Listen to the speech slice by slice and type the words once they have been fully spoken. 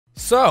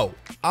So,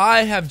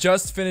 I have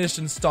just finished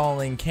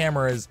installing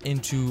cameras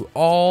into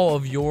all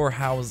of your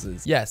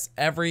houses. Yes,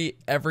 every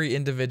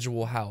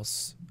individual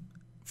house.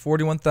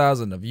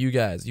 41,000 of you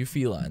guys, you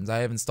felines, I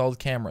have installed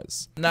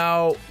cameras.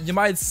 Now, you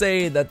might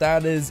say that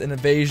that is an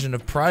invasion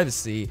of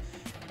privacy.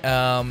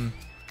 And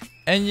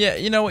yeah,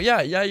 you know,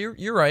 yeah,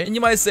 you're right. And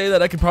you might say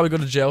that I could probably go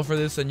to jail for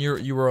this, and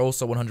you were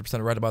also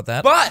 100% right about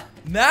that. But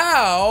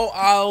now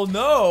I'll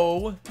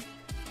know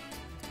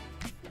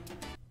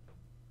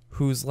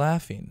who's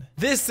laughing.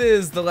 This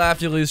is the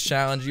Laugh You Lose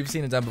challenge. You've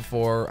seen it done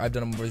before. I've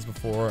done movies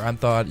before. I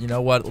thought, you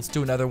know what? Let's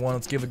do another one.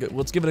 Let's give it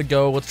a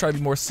go. Let's try to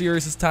be more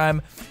serious this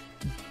time.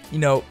 You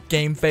know,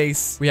 game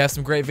face. We have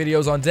some great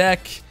videos on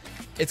deck.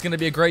 It's gonna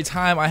be a great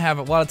time. I have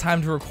a lot of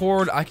time to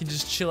record. I can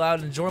just chill out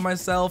and enjoy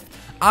myself.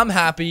 I'm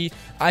happy.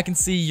 I can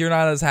see you're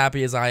not as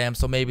happy as I am,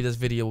 so maybe this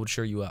video will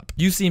cheer you up.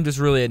 You seem just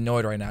really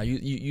annoyed right now.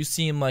 You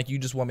seem like you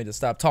just want me to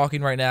stop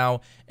talking right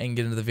now and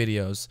get into the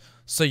videos.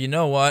 So you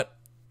know what?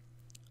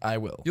 I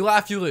will. You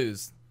laugh, you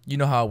lose. You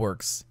know how it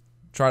works.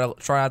 Try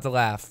not to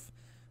laugh,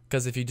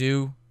 because if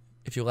you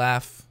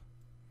laugh,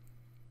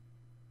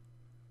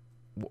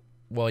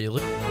 well, you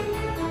lose.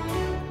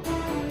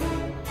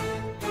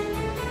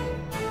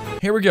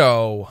 Here we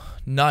go.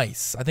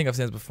 Nice. I think I've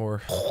seen this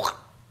before.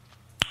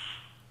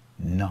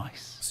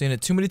 Nice. Seen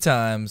it too many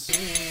times.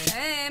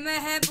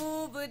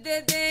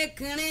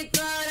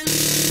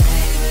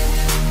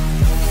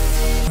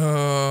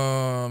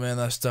 Oh man,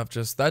 that stuff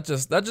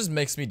that just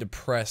makes me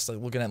depressed. Like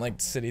looking at like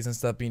cities and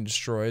stuff being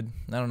destroyed.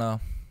 I don't know.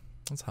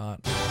 It's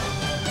hot.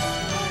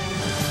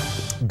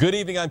 Good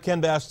evening, I'm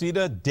Ken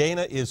Bastida.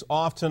 Dana is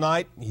off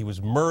tonight. He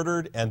was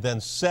murdered and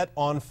then set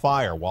on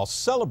fire while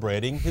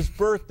celebrating his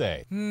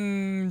birthday.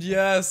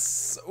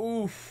 Yes.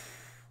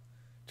 Oof.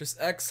 Just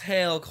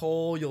exhale,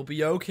 Cole. You'll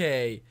be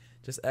okay.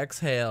 Just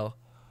exhale.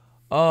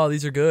 Oh,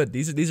 these are good.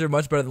 These are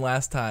much better than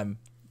last time.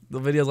 The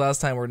videos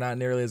last time were not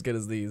nearly as good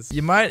as these.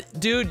 You messed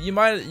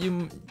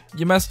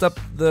up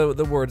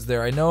the words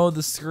there. I know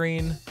the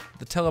screen,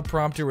 the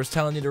teleprompter was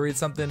telling you to read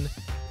something,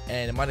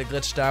 and it might have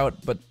glitched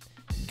out, but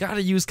you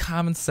gotta use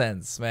common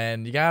sense,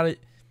 man. You gotta...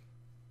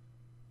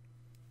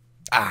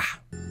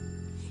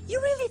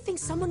 You really think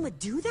someone would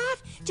do that?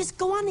 Just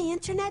go on the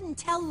internet and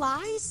tell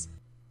lies?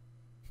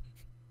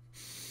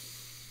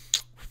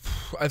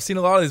 I've seen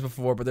a lot of these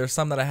before, but there's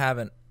some that I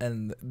haven't,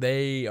 and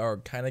they are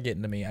kind of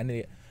getting to me. I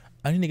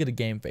need to get a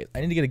game face. I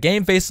need to get a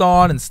game face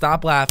on and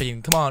stop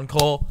laughing. Come on,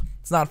 Cole.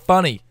 It's not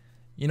funny.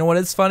 You know what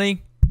is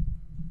funny?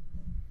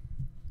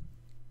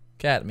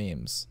 Cat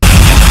memes.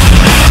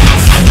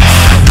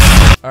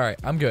 All right,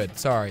 I'm good.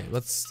 Sorry.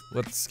 Let's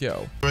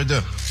go. Right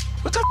there.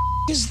 What the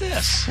f is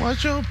this?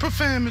 Watch your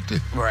profanity.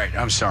 Right,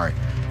 I'm sorry.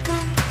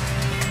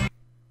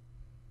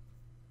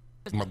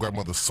 My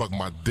grandmother sucked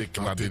my dick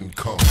and I didn't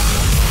come.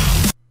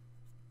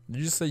 Did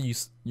you just say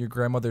your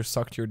grandmother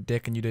sucked your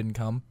dick and you didn't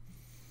come?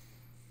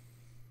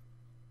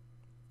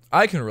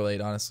 I can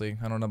relate, honestly.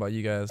 I don't know about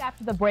you guys.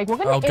 After the break, we're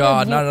going to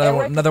God, not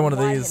another one of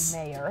these.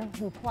 Mayor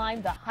who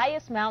climbed the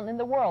highest mountain in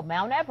the world,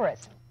 Mount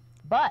Everest,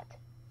 but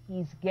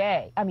he's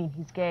gay. I mean,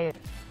 he's gay.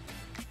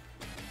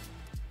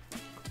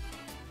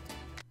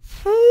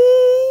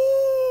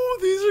 Ooh,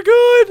 these are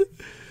good.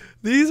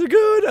 These are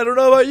good. I don't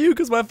know about you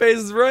because my face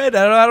is red.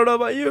 I don't know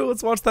about you.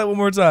 Let's watch that one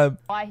more time.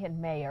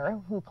 Mayor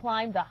who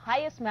climbed the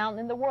highest mountain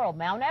in the world,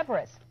 Mount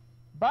Everest,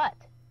 but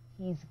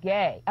he's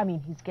gay. I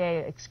mean, he's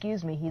gay.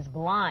 Excuse me. He's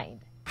blind.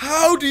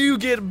 How do you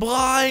get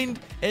blind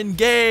and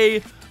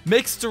gay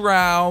mixed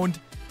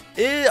around?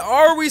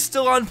 Are we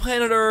still on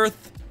planet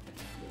Earth?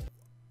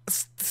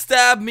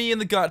 Stab me in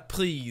the gut,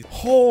 please.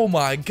 Oh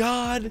my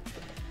God.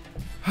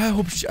 I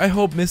hope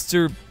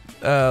Mr.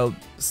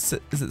 Is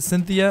it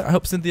Cynthia? I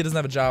hope Cynthia doesn't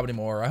have a job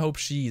anymore. I hope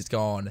she's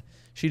gone.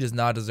 She does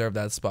not deserve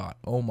that spot.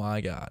 Oh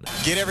my God.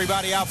 Get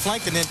everybody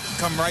outflanked and then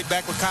come right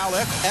back with Kyle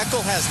Eckel.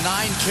 Eckel has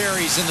 9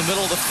 carries in the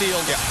middle of the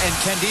field, and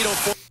Candido.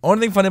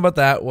 Only thing funny about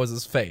that was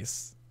his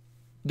face.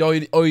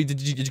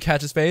 Did you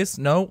catch his face?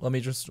 No. Let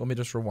me just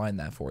rewind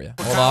that for you.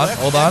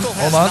 Hold on.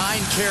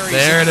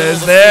 There it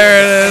is.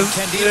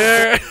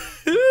 There.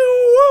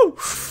 Woo!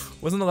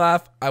 Wasn't a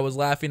laugh. I was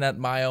laughing at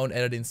my own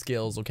editing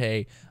skills.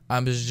 Okay,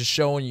 I'm just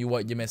showing you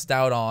what you missed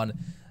out on.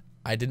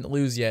 I didn't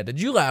lose yet.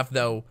 Did you laugh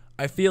though?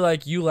 I feel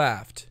like you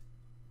laughed.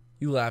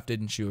 You laughed,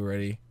 didn't you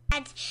already?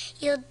 Shut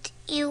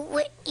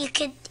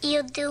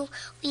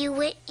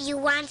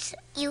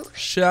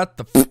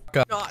the fuck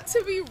up. Not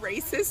to be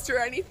racist or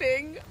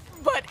anything,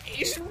 but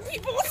Asian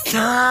people.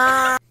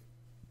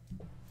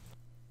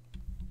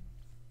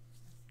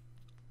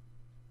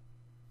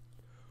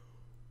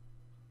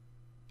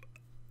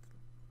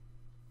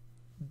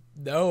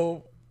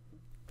 No.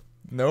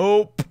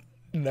 Nope.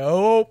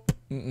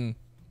 The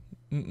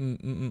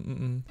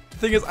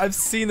thing is, I've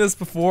seen this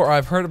before, or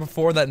I've heard it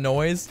before, that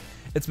noise.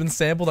 It's been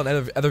sampled on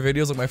other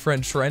videos, like my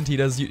friend Trent. He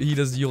does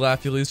You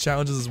Laugh, You Lose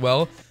challenges as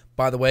well.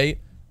 By the way,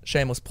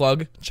 shameless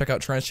plug, check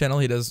out Trent's channel.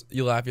 He does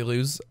You Laugh, You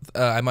Lose.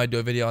 I might do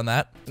a video on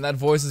that. And that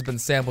voice has been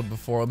sampled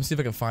before. Let me see if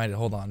I can find it.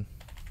 Hold on.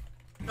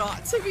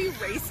 Not to be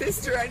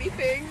racist or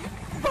anything,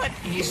 but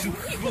Asian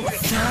people.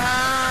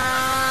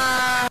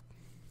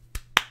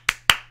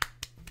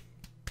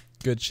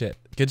 Good shit.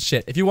 Good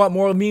shit. If you want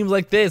more memes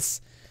like this,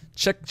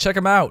 check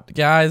him out,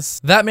 guys.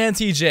 That man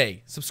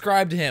TJ,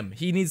 subscribe to him.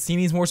 He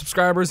needs more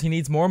subscribers. He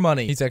needs more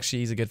money. He's a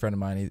good friend of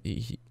mine.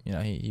 He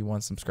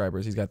wants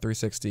subscribers. He's got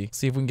 360.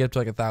 See if we can get up to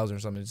like 1,000 or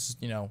something.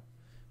 Just, you know,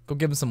 go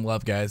give him some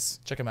love, guys.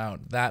 Check him out.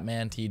 That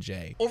man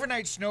TJ.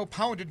 Overnight snow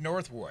pounded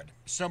Northwood.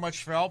 So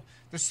much fell,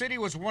 the city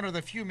was one of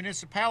the few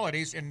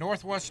municipalities in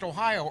Northwest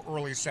Ohio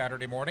early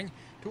Saturday morning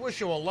to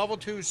issue a level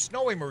 2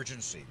 snow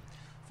emergency.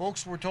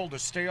 Folks were told to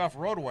stay off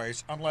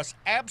roadways unless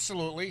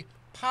absolutely,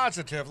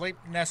 positively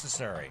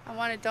necessary. I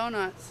wanted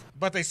donuts.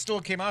 But they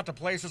still came out to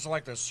places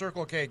like the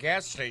Circle K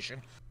gas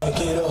station.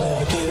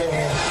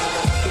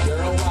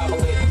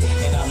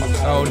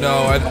 Oh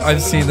no,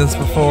 I've seen this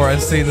before.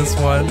 I've seen this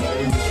one.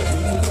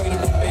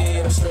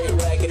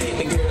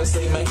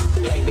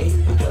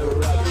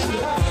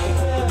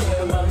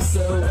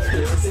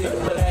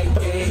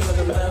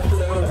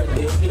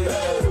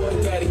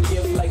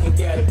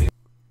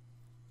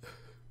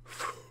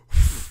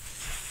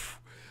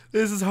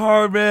 This is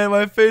hard, man.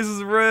 My face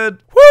is red.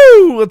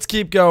 Woo! Let's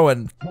keep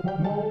going.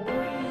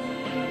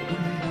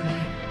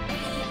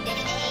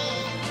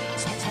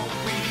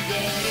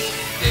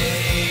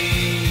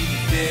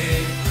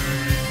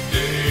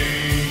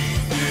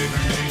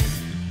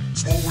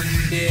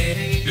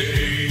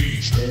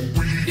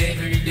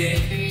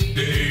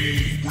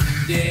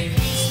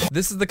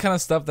 This is the kind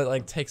of stuff that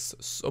like takes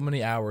so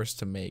many hours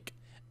to make,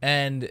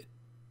 and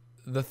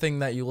the thing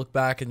that you look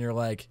back and you're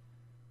like,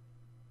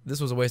 this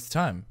was a waste of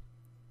time.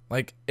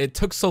 Like, it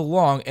took so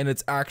long and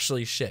it's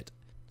actually shit.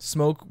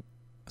 Smoke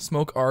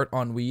art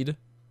on weed.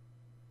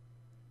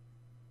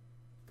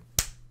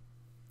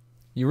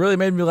 You really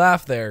made me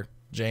laugh there,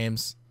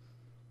 James.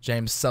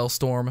 James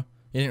Cellstorm.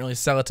 You didn't really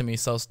sell it to me,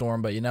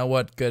 Cellstorm, but you know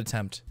what? Good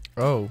attempt.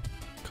 Oh,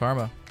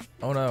 karma.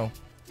 Oh no.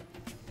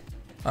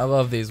 I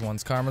love these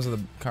ones. Karmas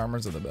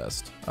are the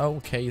best. Oh,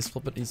 okay, he's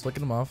flicking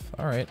them off.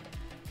 Alright.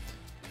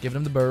 Giving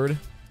him the bird.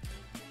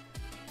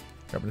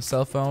 Grabbing his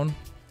cell phone.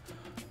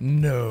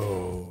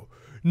 No.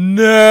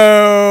 No.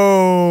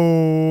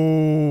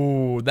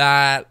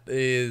 That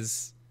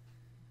is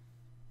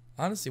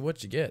honestly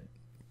what you get.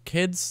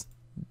 Kids,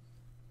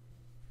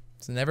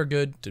 it's never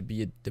good to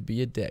be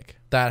a dick.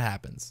 That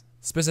happens.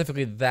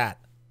 Specifically, that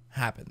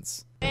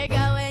happens. We're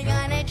going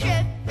on a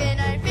trip in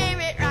our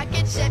favorite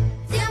rocket ship,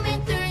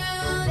 zooming through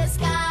the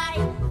sky.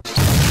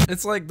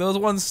 It's like those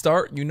ones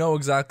start, you know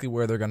exactly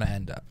where they're gonna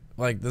end up.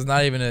 Like there's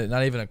not even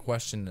a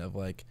question of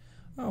like,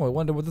 oh, I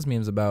wonder what this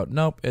meme's about.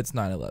 Nope, it's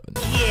 9/11.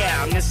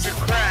 Yeah, Mr.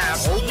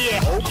 Krabs. Oh yeah,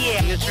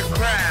 Mr.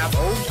 Krabs.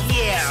 Oh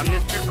yeah,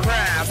 Mr.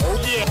 Krabs. Oh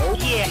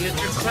yeah,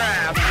 Mr.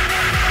 Krabs.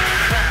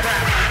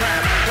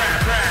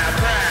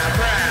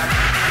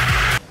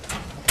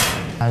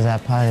 How's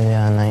that party the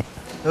other night?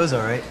 It was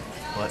alright.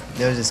 But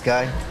there was this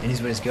guy, and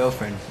he's with his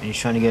girlfriend, and he's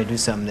trying to get her to do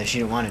something that she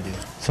didn't want to do.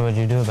 So what'd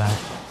you do about it?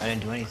 I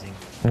didn't do anything.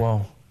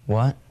 Whoa,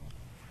 what?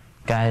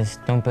 Guys,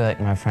 don't be like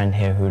my friend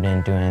here who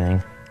didn't do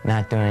anything.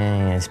 Not doing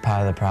anything is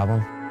part of the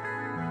problem.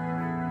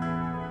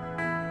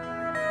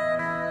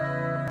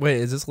 Wait,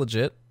 is this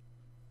legit?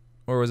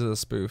 Or was it a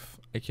spoof?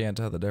 I can't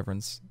tell the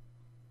difference.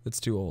 It's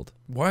too old.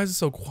 Why is it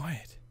so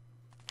quiet?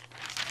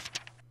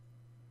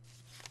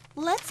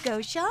 Let's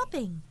go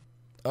shopping.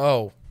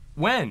 Oh.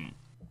 When?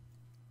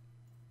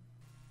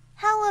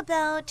 How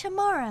about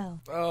tomorrow?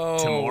 Oh.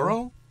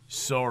 Tomorrow?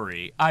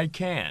 Sorry, I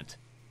can't.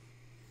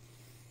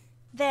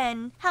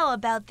 Then, how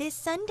about this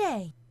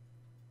Sunday?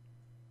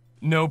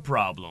 No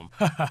problem.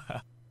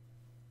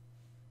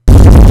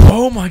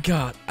 Oh my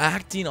god,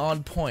 acting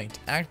on point,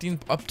 acting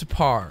up to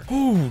par.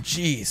 Ooh,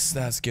 jeez,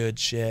 that's good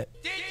shit.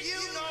 Did you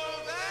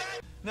know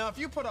that? Now, if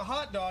you put a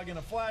hot dog in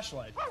a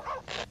flashlight,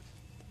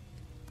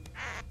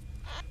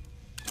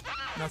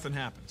 nothing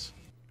happens.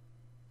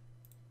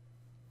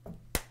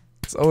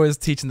 It's always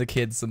teaching the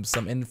kids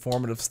some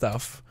informative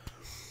stuff.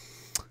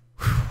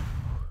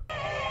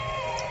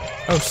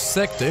 Oh,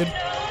 sick, dude.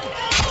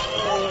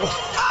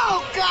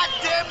 Oh, God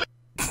damn it!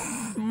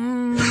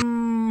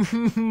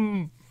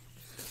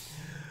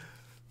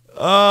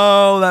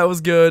 Oh, that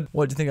was good.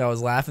 What do you think I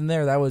was laughing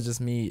there? That was just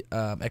me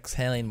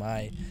exhaling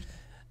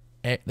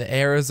the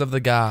airs of the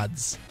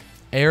gods.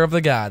 Air of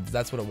the gods,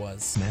 that's what it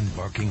was. Men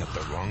barking up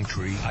the wrong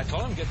tree. I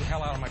told him to get the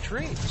hell out of my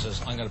tree. He says,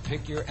 I'm going to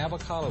pick your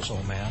avocados,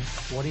 old man.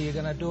 What are you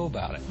going to do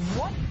about it?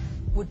 What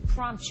would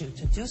prompt you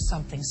to do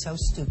something so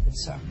stupid,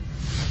 sir?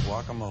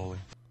 Guacamole.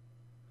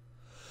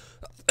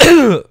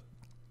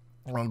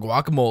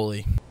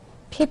 Guacamole.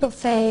 People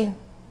say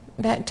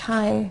that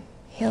time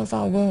heals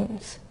all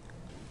wounds.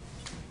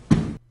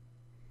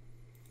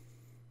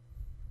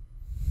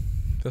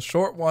 The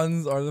short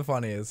ones are the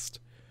funniest.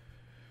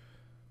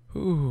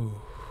 Ooh.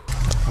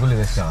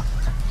 قولي بس يا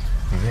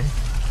زين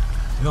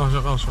لا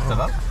شغال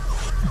شغال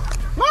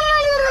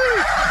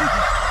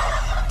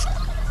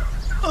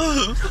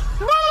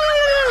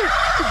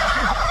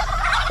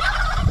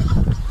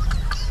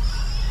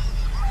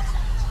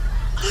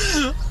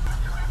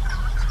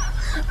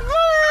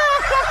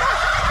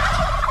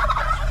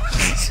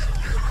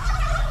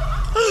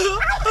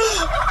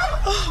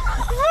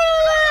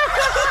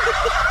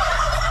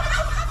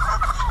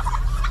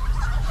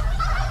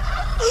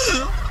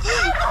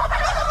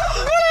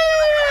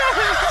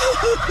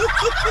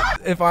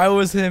If I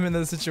was him in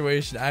this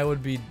situation, I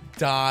would be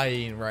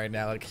dying right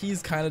now. Like,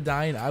 he's kind of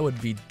dying. I would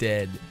be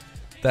dead.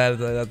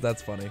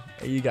 That's funny.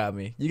 You got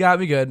me. You got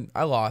me good.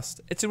 I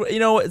lost. It's, you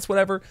know, it's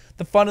whatever.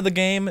 The fun of the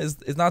game is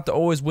not to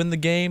always win the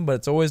game, but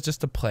it's always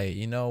just to play,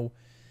 you know?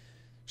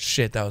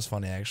 Shit, that was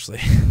funny, actually.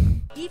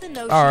 Even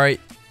though All right.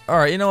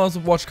 You know, let's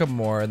watch a couple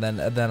more, and then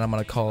I'm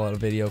going to call it a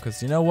video,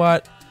 because you know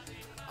what?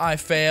 I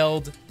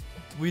failed.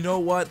 We know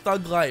what?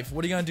 Thug life.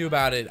 What are you going to do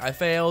about it? I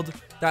failed.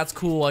 That's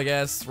cool, I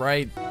guess,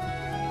 right?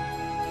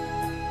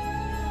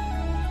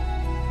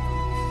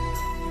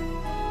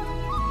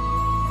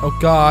 Oh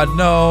god,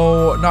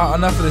 no, not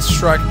enough of this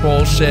Shrek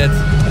bullshit.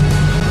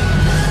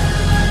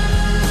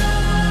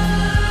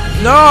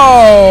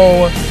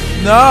 No!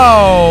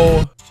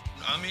 No!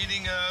 I'm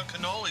eating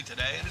cannoli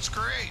today, and it's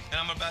great. And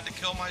I'm about to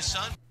kill my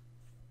son.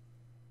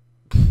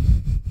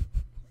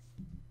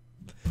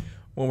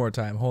 One more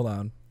time, hold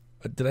on.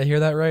 Did I hear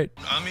that right?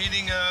 I'm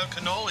eating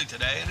cannoli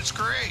today, and it's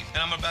great.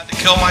 And I'm about to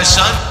kill my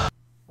son.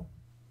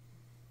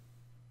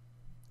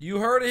 You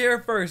heard it here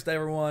first,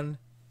 everyone.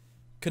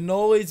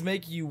 Cannolis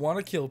make you want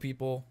to kill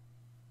people.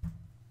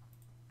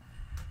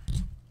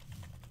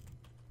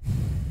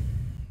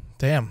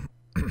 Damn.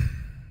 I'm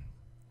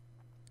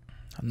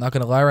not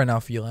gonna lie right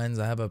now, Felines.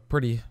 I have a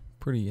pretty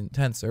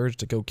intense urge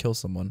to go kill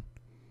someone.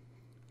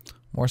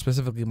 More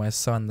specifically, my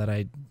son that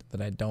I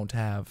don't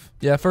have.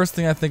 Yeah, first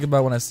thing I think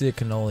about when I see a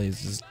cannoli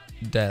is just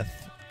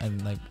death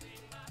and like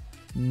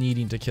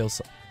needing to kill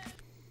someone.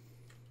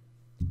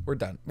 We're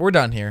done. We're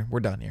done here. We're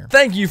done here.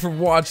 Thank you for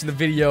watching the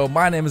video.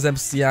 My name is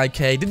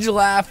M.C.I.K. Did you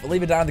laugh?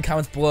 Leave it down in the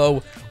comments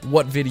below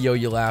what video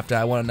you laughed at.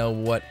 I want to know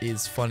what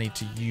is funny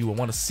to you. I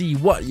want to see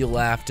what you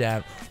laughed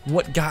at.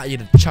 What got you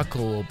to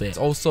chuckle a little bit.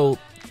 Also,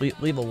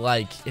 leave a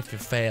like if you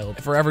failed.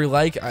 For every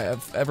like,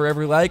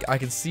 I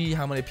can see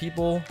how many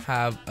people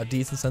have a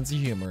decent sense of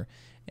humor.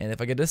 And if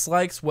I get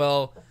dislikes,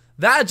 well,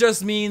 that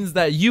just means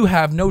that you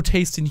have no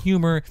taste in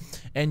humor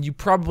and you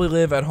probably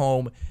live at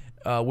home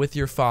with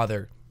your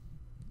father.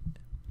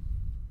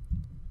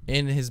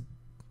 In his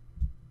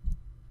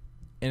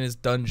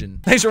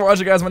dungeon. Thanks for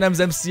watching, guys. My name is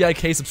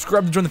M.C.I.K.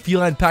 Subscribe to join the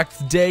Feline Pack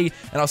today,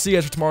 and I'll see you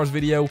guys for tomorrow's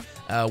video,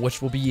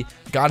 which will be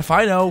God if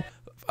I know.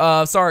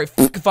 Sorry,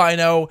 fuck if I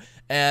know.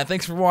 And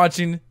thanks for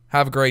watching.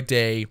 Have a great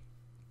day,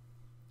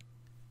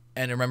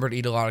 and remember to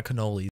eat a lot of cannolis.